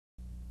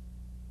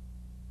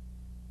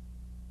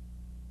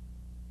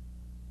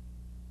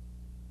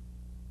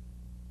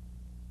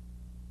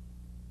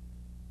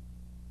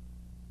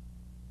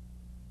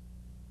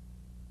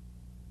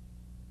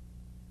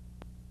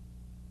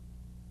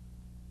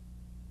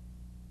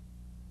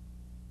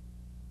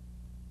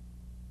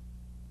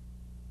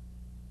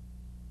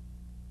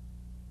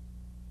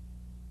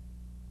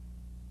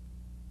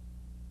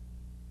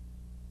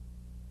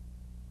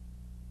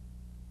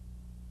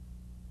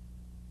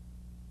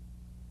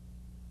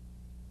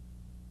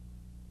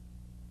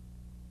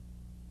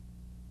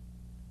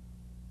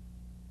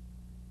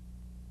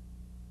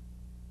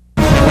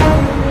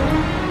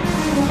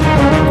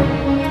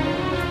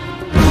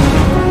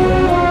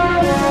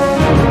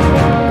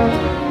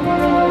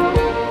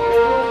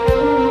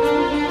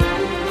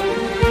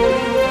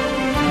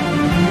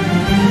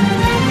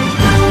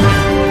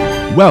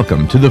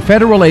Welcome to the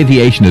Federal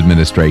Aviation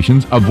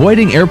Administration's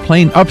Avoiding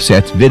Airplane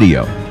Upsets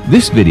video.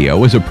 This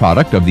video is a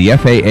product of the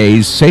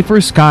FAA's Safer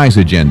Skies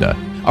agenda,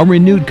 a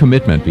renewed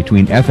commitment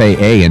between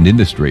FAA and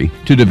industry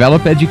to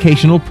develop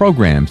educational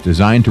programs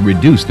designed to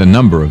reduce the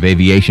number of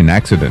aviation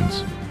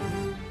accidents.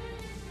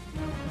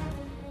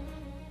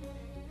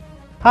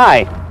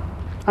 Hi,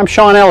 I'm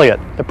Sean Elliott,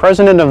 the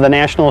President of the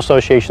National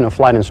Association of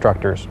Flight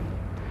Instructors.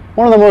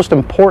 One of the most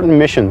important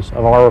missions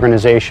of our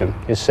organization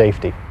is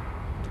safety.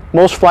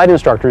 Most flight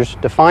instructors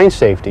define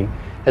safety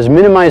as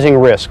minimizing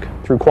risk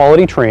through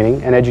quality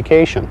training and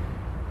education.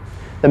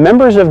 The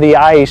members of the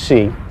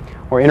IAC,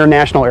 or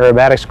International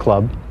Aerobatics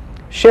Club,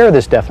 share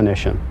this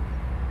definition.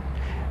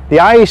 The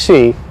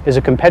IAC is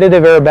a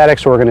competitive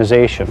aerobatics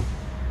organization,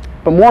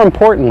 but more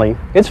importantly,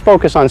 its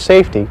focus on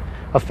safety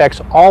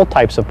affects all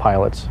types of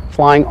pilots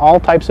flying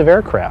all types of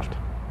aircraft.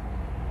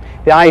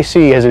 The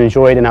IAC has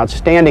enjoyed an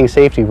outstanding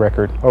safety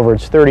record over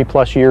its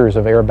 30-plus years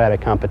of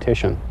aerobatic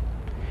competition.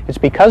 It's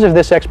because of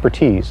this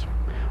expertise,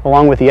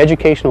 along with the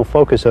educational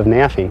focus of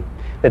NAFI,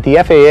 that the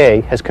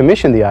FAA has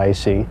commissioned the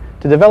IAC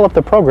to develop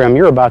the program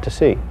you're about to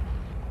see.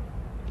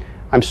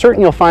 I'm certain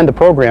you'll find the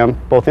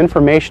program both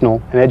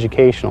informational and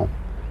educational,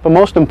 but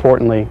most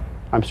importantly,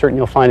 I'm certain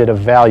you'll find it of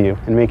value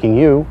in making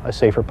you a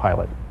safer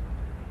pilot.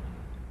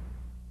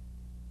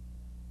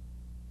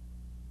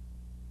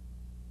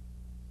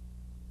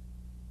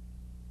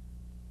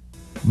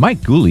 Mike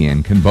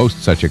Goulian can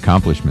boast such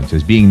accomplishments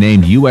as being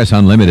named U.S.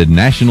 Unlimited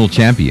National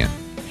Champion,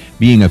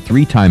 being a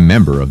three-time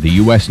member of the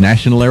U.S.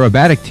 National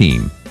Aerobatic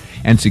Team,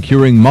 and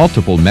securing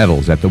multiple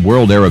medals at the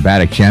World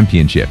Aerobatic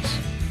Championships.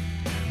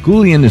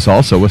 Goulian is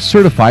also a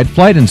certified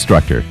flight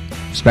instructor,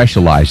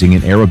 specializing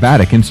in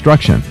aerobatic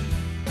instruction.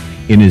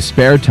 In his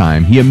spare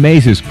time, he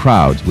amazes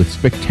crowds with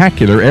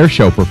spectacular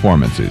airshow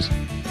performances.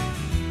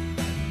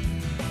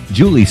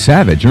 Julie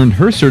Savage earned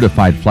her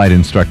certified flight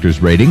instructor's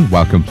rating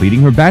while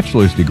completing her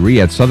bachelor's degree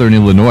at Southern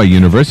Illinois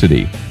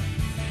University.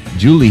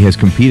 Julie has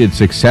competed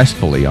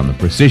successfully on the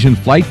precision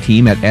flight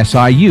team at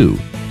SIU,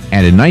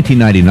 and in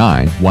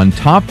 1999 won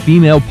top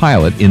female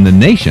pilot in the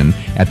nation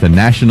at the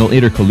National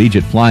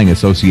Intercollegiate Flying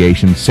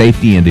Association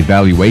Safety and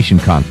Evaluation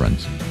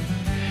Conference.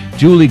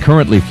 Julie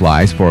currently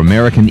flies for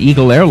American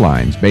Eagle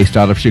Airlines based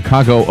out of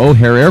Chicago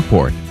O'Hare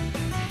Airport.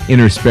 In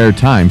her spare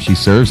time, she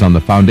serves on the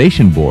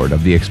foundation board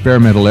of the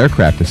Experimental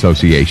Aircraft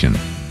Association.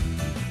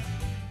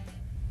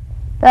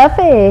 The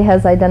FAA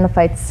has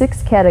identified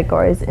 6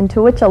 categories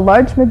into which a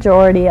large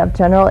majority of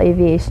general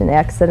aviation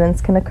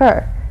accidents can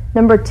occur.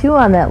 Number 2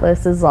 on that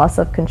list is loss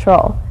of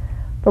control.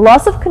 The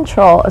loss of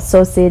control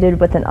associated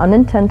with an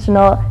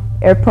unintentional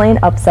airplane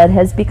upset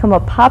has become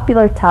a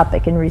popular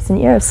topic in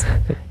recent years.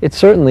 It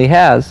certainly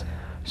has.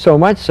 So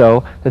much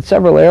so that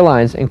several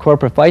airlines and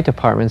corporate flight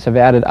departments have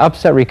added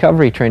upset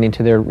recovery training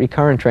to their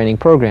recurrent training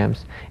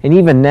programs, and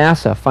even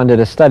NASA funded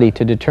a study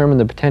to determine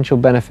the potential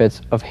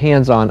benefits of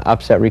hands-on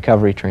upset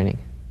recovery training.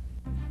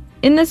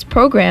 In this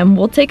program,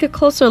 we'll take a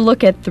closer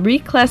look at 3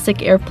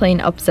 classic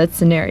airplane upset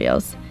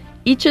scenarios.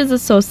 Each is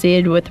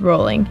associated with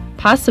rolling,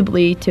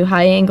 possibly to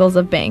high angles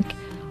of bank.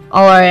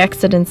 All are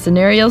accident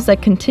scenarios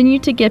that continue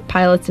to get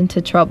pilots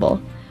into trouble.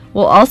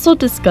 We'll also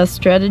discuss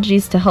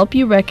strategies to help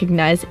you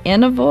recognize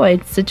and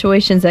avoid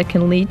situations that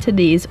can lead to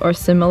these or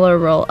similar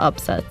roll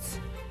upsets.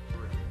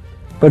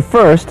 But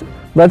first,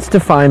 let's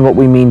define what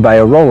we mean by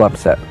a roll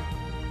upset.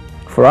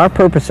 For our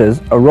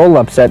purposes, a roll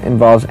upset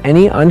involves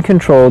any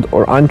uncontrolled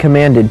or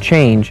uncommanded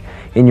change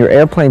in your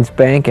airplane's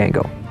bank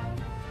angle.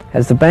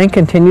 As the bank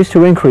continues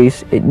to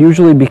increase, it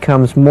usually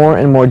becomes more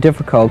and more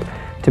difficult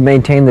to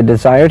maintain the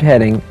desired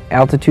heading,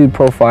 altitude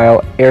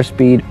profile,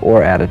 airspeed,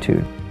 or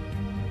attitude.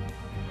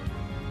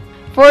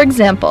 For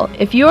example,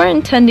 if you are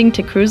intending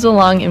to cruise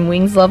along in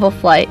wings level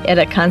flight at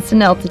a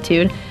constant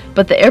altitude,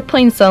 but the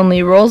airplane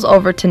suddenly rolls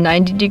over to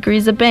 90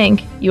 degrees of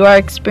bank, you are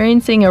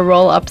experiencing a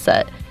roll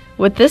upset.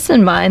 With this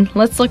in mind,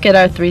 let's look at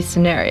our 3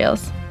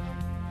 scenarios.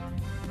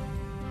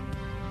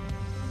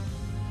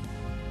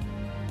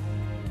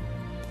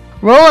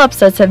 Roll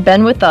upsets have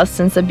been with us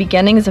since the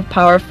beginnings of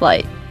power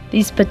flight.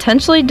 These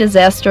potentially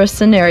disastrous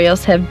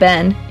scenarios have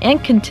been,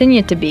 and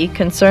continue to be,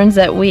 concerns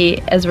that we,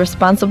 as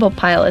responsible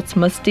pilots,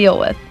 must deal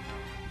with.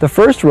 The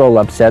first roll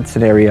upset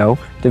scenario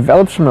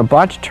develops from a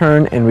botched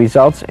turn and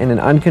results in an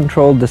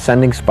uncontrolled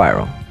descending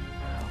spiral.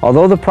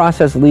 Although the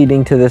process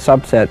leading to this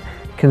upset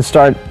can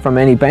start from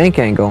any bank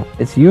angle,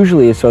 it's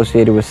usually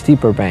associated with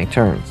steeper bank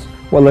turns.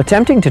 While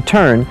attempting to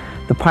turn,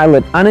 the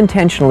pilot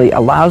unintentionally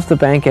allows the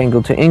bank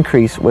angle to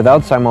increase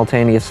without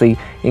simultaneously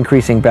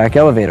increasing back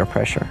elevator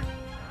pressure.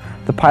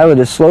 The pilot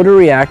is slow to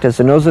react as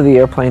the nose of the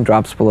airplane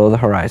drops below the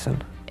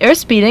horizon.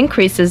 Airspeed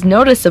increases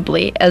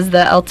noticeably as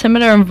the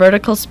altimeter and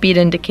vertical speed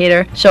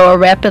indicator show a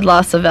rapid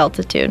loss of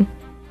altitude.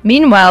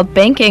 Meanwhile,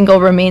 bank angle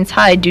remains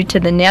high due to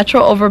the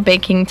natural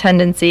overbanking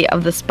tendency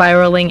of the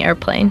spiraling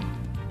airplane.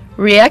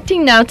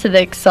 Reacting now to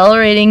the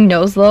accelerating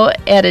nose-low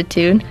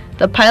attitude,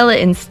 the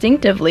pilot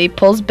instinctively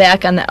pulls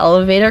back on the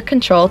elevator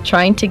control,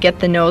 trying to get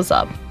the nose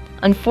up.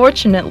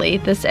 Unfortunately,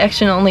 this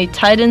action only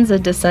tightens the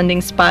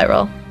descending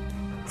spiral.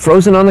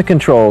 Frozen on the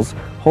controls,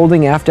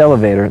 holding aft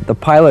elevator, the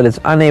pilot is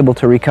unable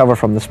to recover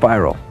from the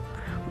spiral.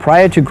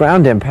 Prior to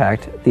ground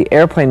impact, the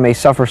airplane may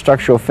suffer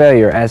structural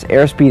failure as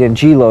airspeed and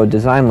G-load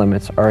design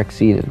limits are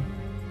exceeded.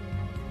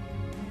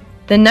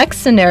 The next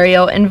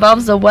scenario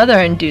involves a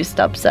weather-induced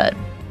upset.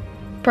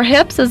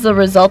 Perhaps as a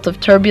result of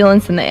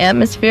turbulence in the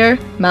atmosphere,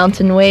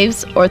 mountain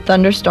waves, or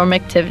thunderstorm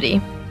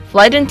activity.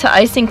 Flight into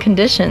icing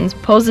conditions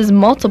poses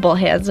multiple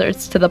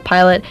hazards to the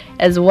pilot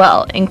as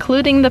well,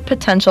 including the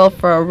potential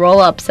for a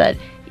roll upset,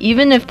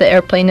 even if the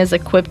airplane is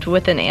equipped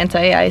with an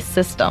anti-ice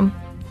system.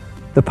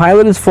 The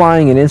pilot is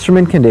flying in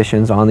instrument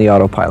conditions on the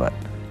autopilot.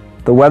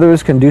 The weather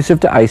is conducive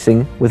to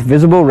icing, with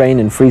visible rain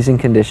and freezing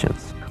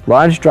conditions.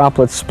 Large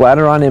droplets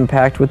splatter on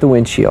impact with the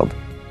windshield.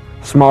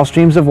 Small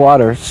streams of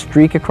water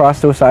streak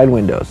across the side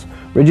windows.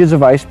 Ridges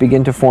of ice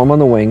begin to form on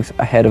the wings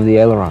ahead of the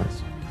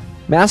ailerons.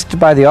 Masked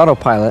by the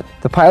autopilot,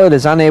 the pilot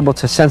is unable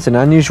to sense an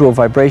unusual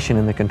vibration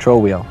in the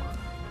control wheel.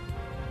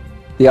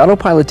 The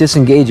autopilot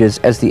disengages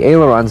as the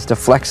ailerons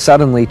deflect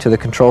suddenly to the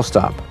control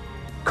stop.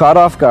 Caught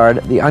off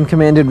guard, the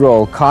uncommanded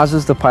roll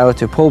causes the pilot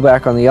to pull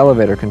back on the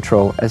elevator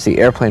control as the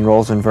airplane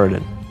rolls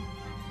inverted.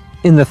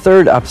 In the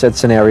third upset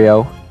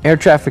scenario, air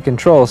traffic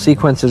control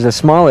sequences a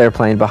small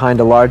airplane behind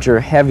a larger,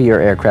 heavier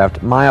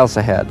aircraft miles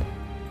ahead.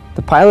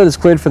 The pilot is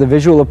cleared for the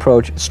visual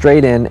approach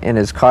straight in and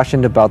is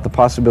cautioned about the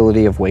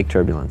possibility of wake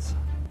turbulence.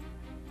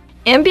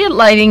 Ambient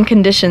lighting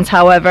conditions,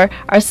 however,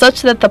 are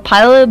such that the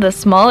pilot of the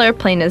small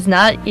airplane is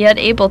not yet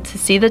able to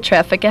see the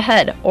traffic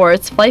ahead or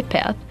its flight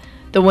path.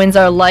 The winds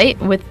are light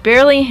with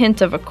barely a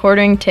hint of a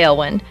quartering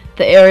tailwind.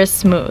 The air is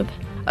smooth.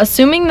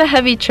 Assuming the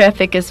heavy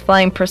traffic is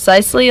flying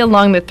precisely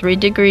along the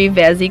 3-degree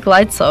VASI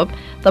glide slope,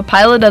 the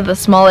pilot of the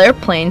small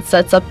airplane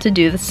sets up to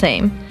do the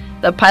same.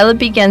 The pilot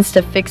begins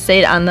to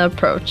fixate on the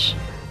approach.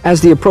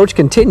 As the approach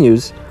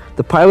continues,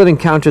 the pilot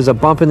encounters a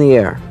bump in the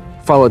air,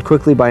 followed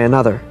quickly by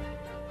another.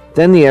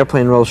 Then the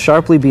airplane rolls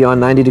sharply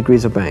beyond 90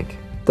 degrees of bank.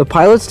 The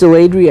pilot's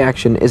delayed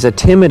reaction is a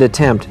timid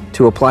attempt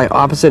to apply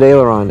opposite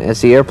aileron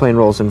as the airplane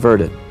rolls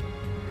inverted.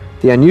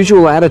 The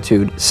unusual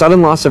attitude,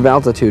 sudden loss of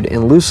altitude,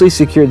 and loosely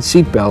secured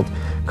seatbelt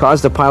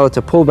cause the pilot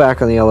to pull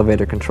back on the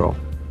elevator control.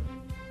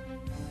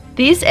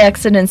 These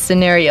accident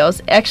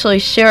scenarios actually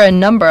share a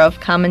number of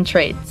common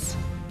traits.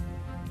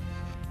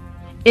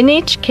 In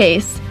each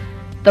case,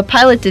 the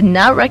pilot did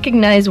not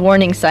recognize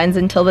warning signs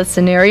until the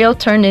scenario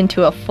turned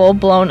into a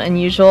full-blown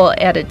unusual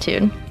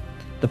attitude.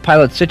 The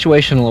pilot's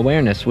situational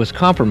awareness was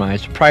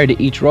compromised prior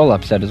to each roll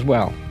upset as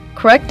well.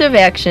 Corrective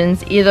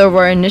actions either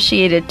were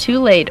initiated too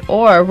late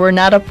or were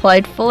not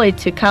applied fully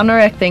to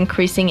counteract the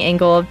increasing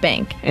angle of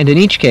bank. And in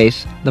each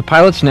case, the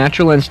pilot's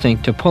natural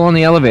instinct to pull on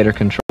the elevator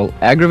control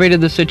aggravated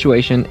the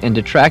situation and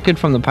detracted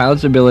from the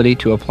pilot's ability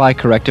to apply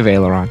corrective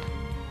aileron.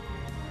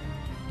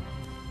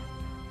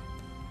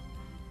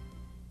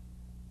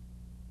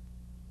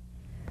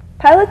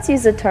 Pilots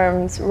use the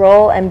terms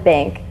roll and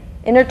bank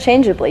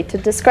interchangeably to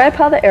describe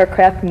how the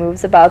aircraft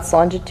moves about its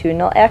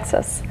longitudinal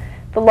axis.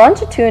 The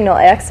longitudinal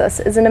axis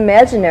is an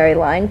imaginary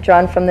line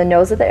drawn from the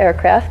nose of the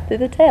aircraft through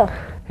the tail.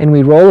 And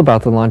we roll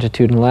about the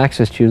longitudinal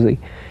axis usually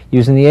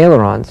using the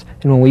ailerons.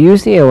 And when we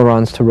use the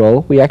ailerons to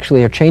roll, we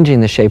actually are changing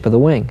the shape of the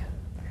wing.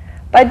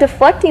 By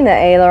deflecting the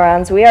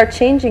ailerons, we are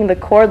changing the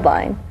chord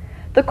line.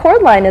 The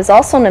chord line is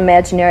also an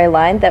imaginary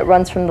line that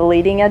runs from the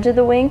leading edge of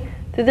the wing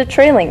through the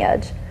trailing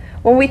edge.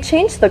 When we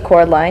change the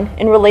chord line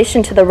in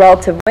relation to the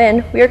relative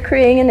wind, we are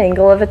creating an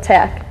angle of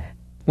attack.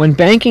 When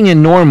banking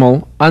in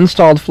normal,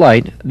 unstalled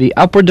flight, the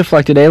upward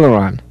deflected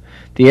aileron,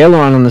 the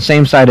aileron on the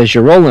same side as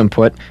your roll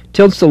input,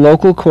 tilts the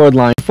local chord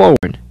line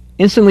forward,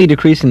 instantly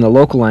decreasing the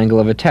local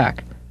angle of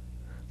attack.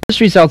 This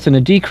results in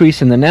a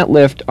decrease in the net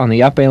lift on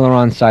the up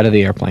aileron side of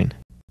the airplane.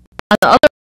 On the other